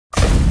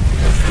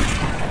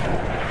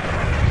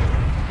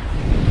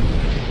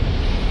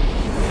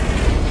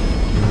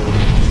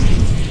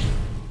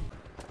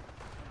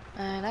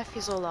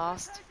he's so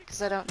lost because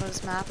I don't know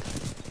this map.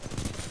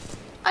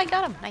 I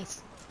got him!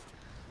 Nice.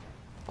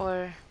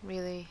 Or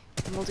really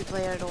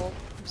multiplayer at all.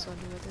 I'm so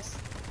new at this.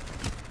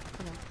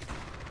 Oh no.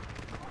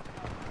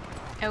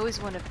 I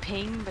always want to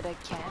ping, but I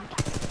can't.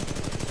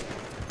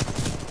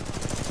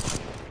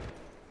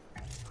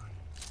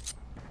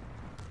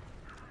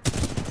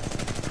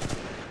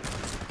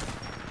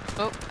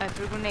 Oh, I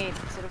threw a grenade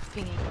instead of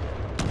pinging.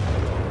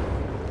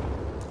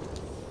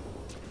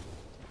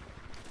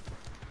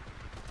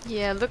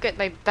 Yeah, look at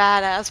my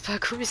badass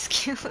parkour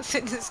skills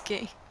in this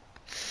game.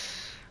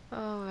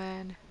 Oh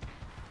man.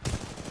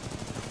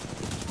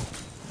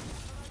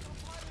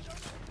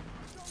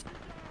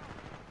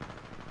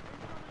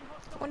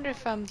 I wonder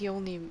if I'm the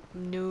only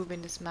noob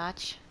in this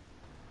match.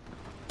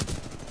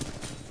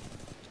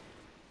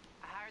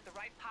 I hired the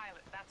right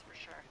pilot, that's for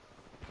sure.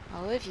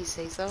 Well, if you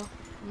say so.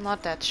 I'm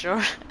not that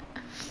sure.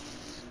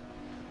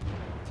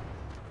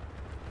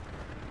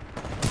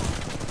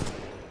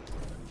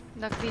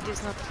 Luckily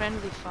there's not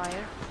friendly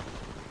fire.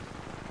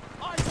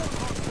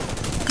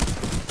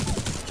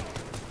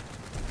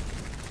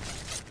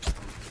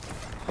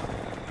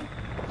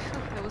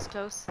 That was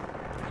close.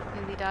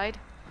 Nearly died.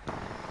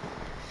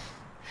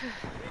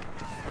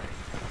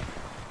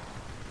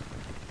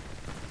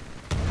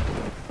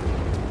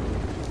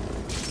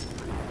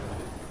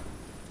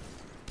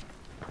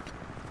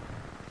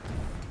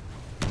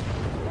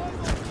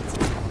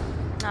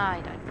 Ah,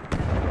 I died.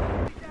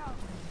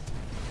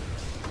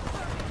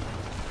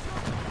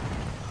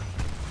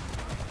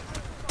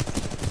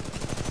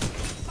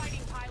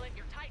 Fighting pilot,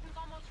 your Titan's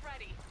almost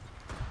ready.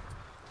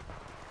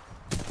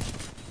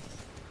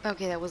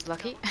 Okay, that was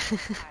lucky.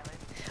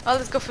 Oh,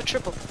 let's go for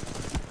triple.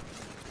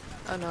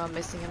 Oh no, I'm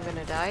missing. I'm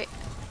gonna die.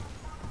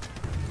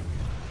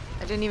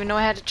 I didn't even know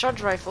I had a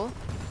charge rifle.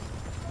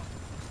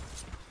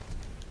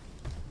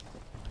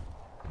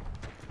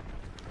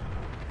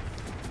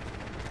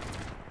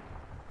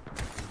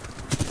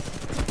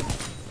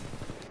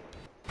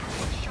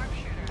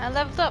 I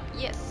leveled up,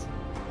 yes.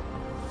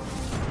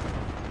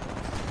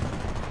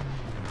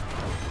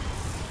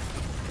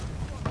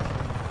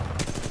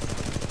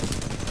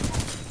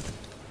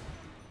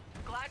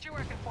 Glad you're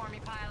working for me,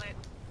 pilot.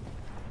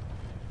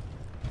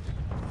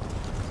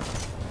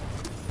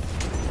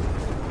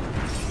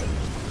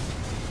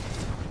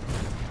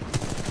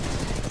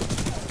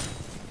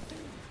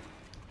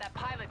 That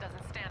pilot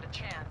doesn't stand a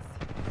chance.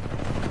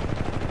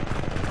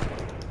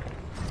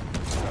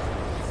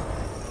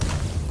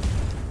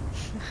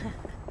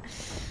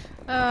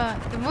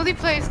 The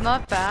multiplayer is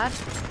not bad.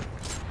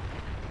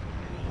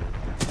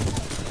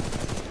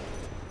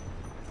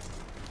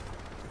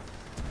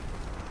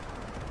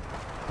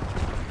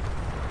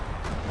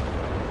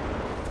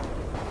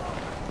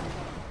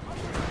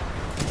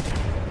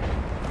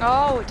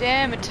 Oh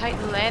damn, a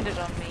Titan landed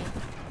on me.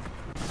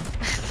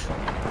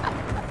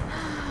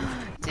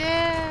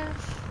 Damn.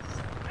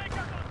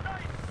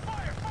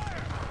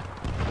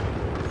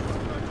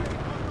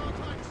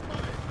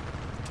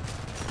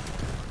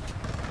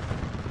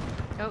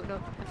 Oh no,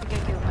 I think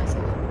I killed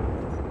myself.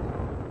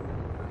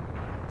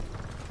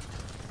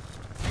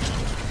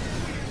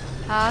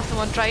 Ah,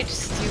 someone tried to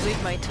steal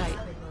my Titan.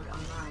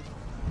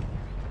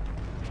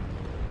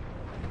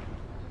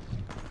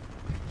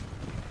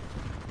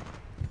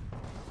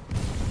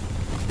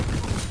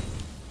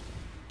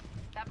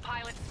 That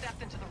pilot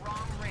stepped into the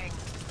wrong ring.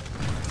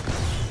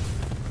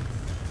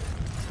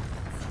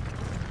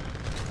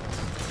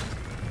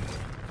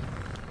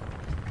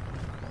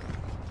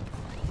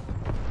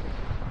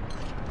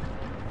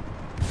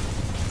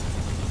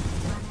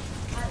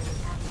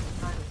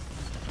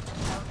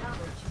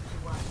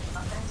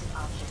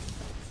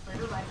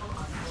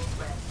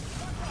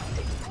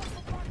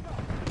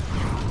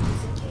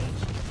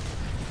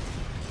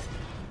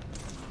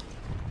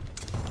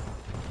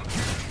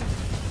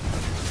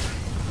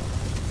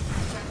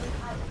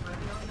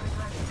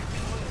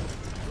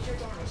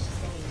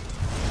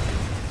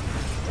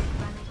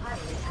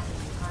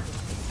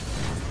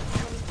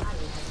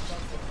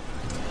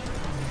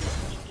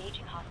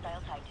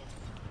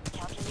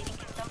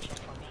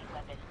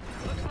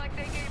 Looks like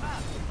they gave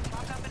up.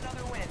 Chalk up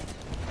another win.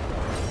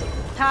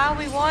 Ha,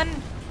 we won!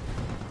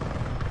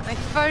 My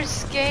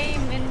first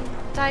game in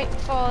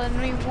Titanfall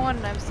and we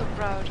won, I'm so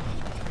proud.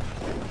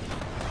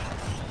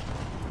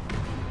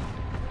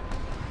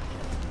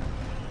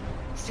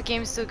 Is the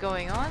game still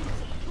going on?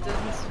 It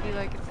doesn't feel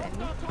like it's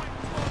ending.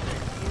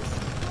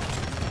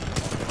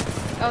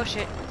 Oh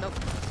shit, nope.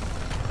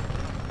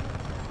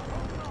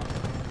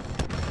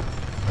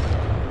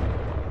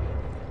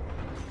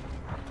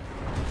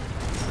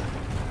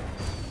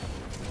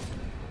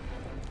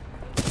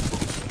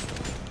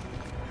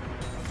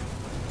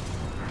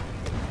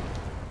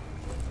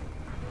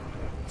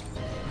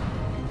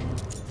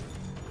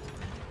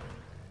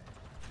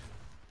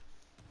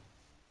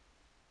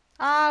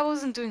 I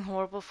wasn't doing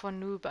horrible for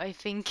noob, I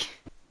think.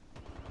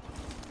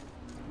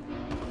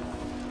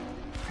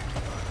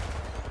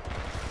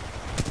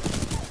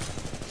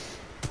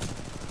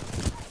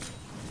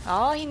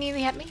 Oh, he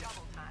nearly had me.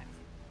 Double time.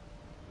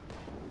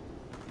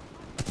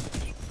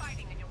 Keep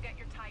fighting and you'll get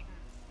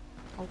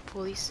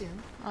hopefully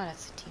soon. Oh,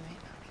 that's a teammate.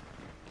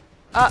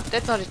 Ah,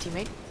 that's not a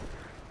teammate.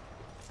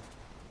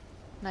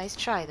 Nice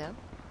try though.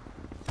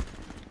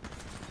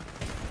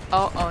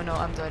 Oh, oh no,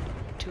 I'm dead.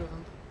 Two of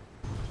them.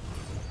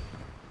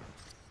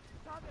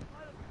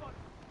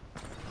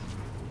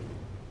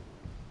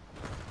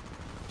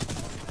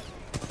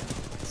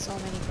 So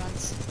many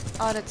grunts.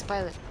 Oh, that's a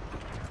pilot.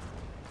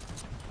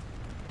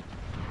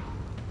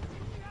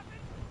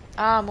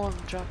 Ah, more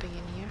dropping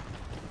in here.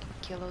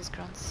 Kill those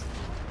grunts.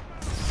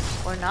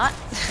 Or not.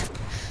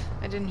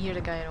 I didn't hear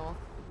the guy at all.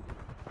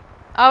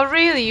 Oh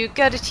really? You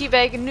got a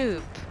teabag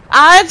noob.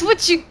 Ah, that's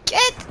what you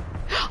get!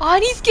 Oh,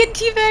 and he's getting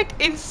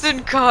teabagged!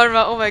 Instant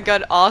karma! Oh my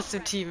god,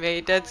 awesome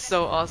teammate. That's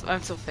so awesome.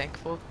 I'm so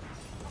thankful.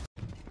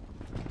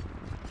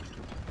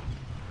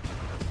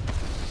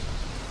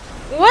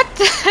 What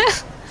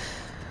the?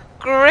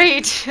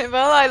 Great!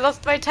 Well, I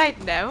lost my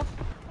Titan now.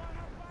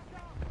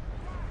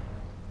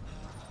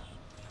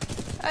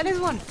 Ah, there's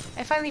one.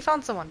 I finally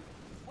found someone.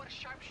 What a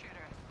sharpshooter.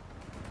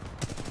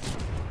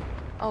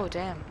 Oh,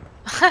 damn.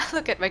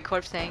 Look at my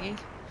corpse hanging.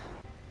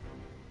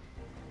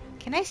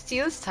 Can I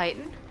steal his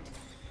Titan?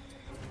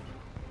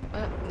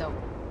 No.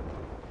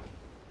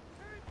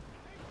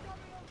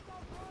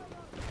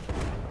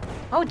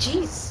 Oh,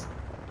 jeez.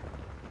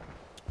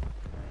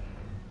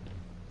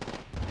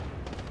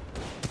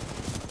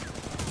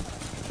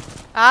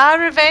 Ah,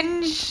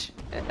 revenge!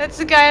 That's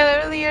the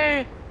guy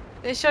earlier.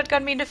 They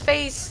shotgun me in the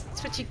face.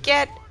 That's what you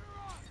get.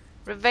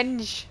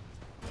 Revenge.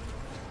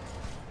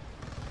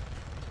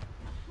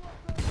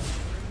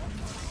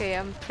 Okay,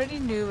 I'm pretty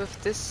new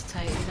with this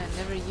Titan. I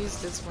never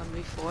used this one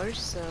before,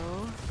 so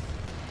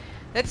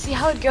let's see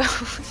how it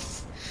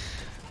goes.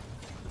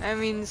 I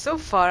mean, so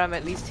far I'm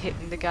at least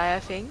hitting the guy, I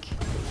think.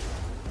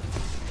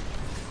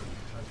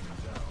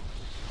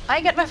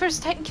 I got my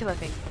first Titan kill, I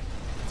think.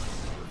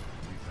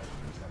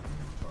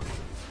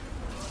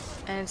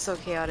 And it's so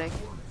chaotic.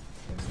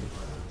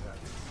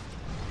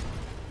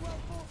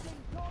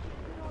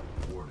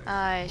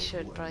 I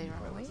should probably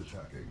run away.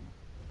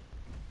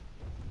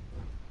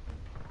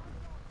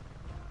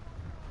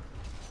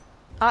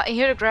 Ah, I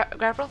hear the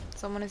grapple.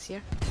 Someone is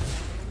here.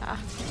 Ah,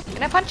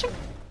 can I punch him?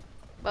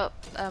 Well,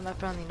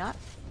 apparently not.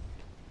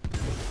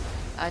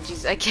 Ah,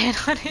 jeez, I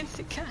cannot hit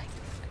the guy.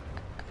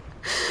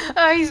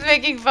 Oh, he's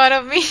making fun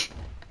of me.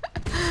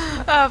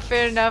 Oh,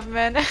 fair enough,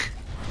 man.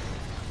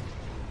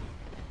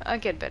 I'll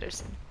get better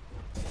soon.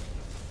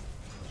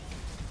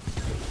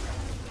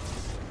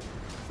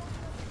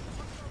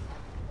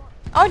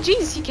 Oh,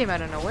 jeez, he came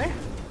out of nowhere.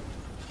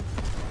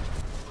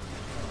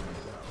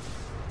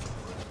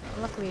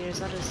 Luckily,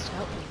 there's others to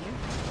help me here.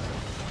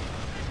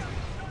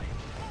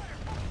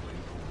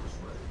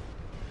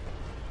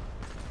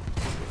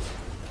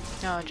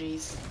 Oh,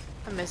 jeez.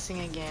 I'm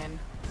missing again.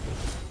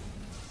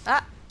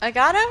 Ah, I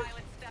got him?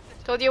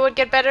 Told you it would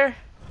get better.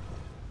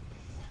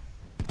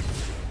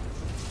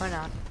 Or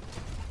not.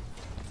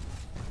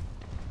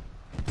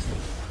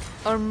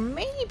 Or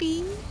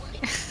maybe.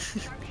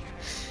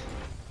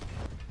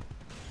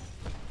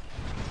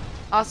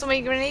 Also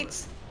many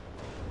grenades.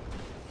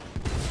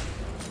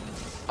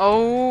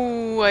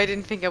 Oh, I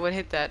didn't think I would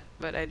hit that,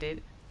 but I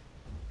did.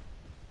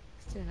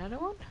 Is there another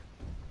one?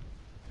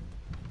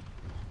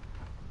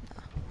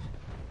 No.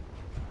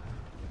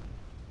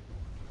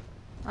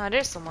 Ah,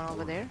 there's someone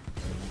over there.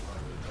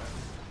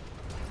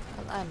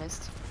 Well, I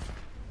missed.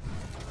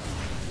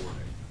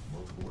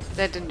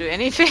 That didn't do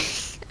anything.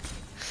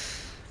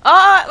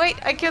 Ah, wait,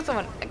 I killed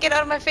someone. Get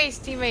out of my face,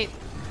 teammate.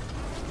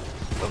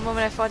 For a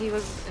moment I thought he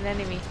was an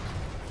enemy.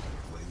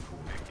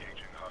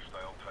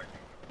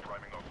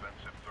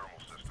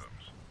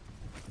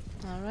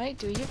 Alright,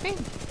 do your thing.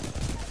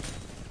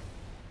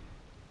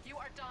 You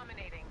are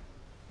dominating.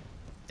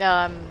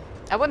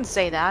 I wouldn't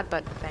say that,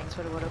 but thanks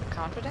for the vote of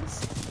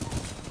confidence.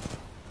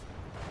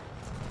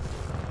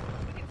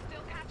 We can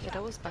still catch Yeah, up.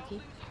 that was Don't lucky.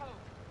 lose hope.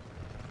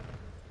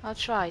 I'll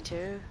try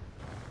to.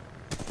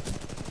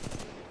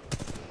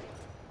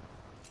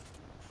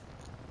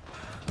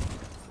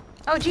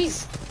 Oh,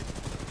 jeez!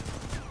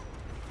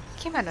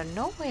 Came out of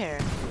nowhere.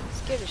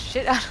 Scared the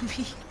shit out of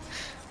me.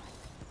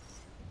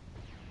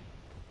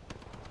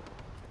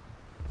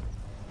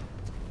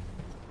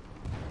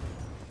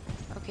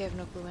 Okay, I have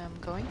no clue where I'm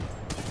going.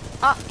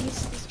 Ah,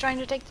 he's trying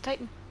to take the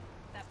Titan.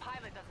 That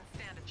pilot doesn't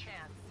stand a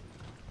chance.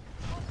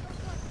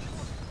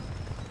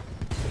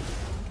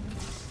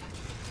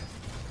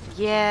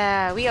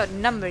 Yeah, we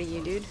outnumber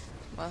you, dude.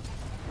 Well,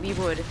 we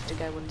would if the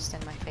guy wouldn't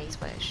stand my face,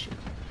 but I shoot.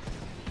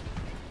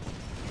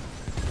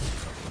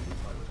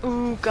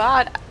 Ooh,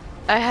 God.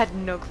 I had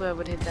no clue I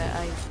would hit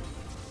that.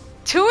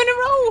 Two in a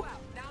row!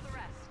 Now the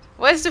rest.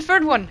 Where's the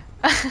third one?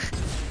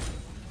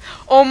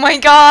 Oh my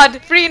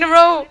God! 3 in a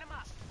row!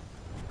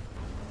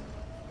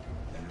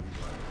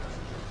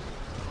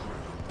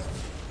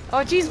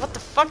 Oh jeez, what the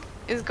fuck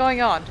is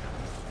going on?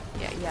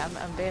 Yeah,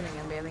 I'm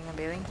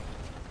bailing.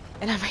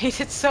 And I made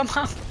it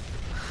somehow.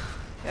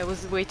 That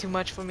was way too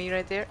much for me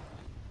right there.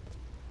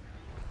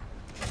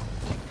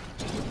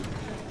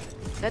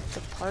 Let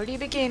the party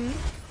begin.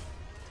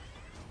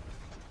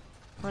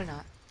 Or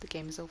not. The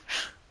game is over.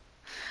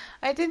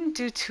 I didn't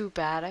do too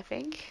bad, I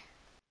think.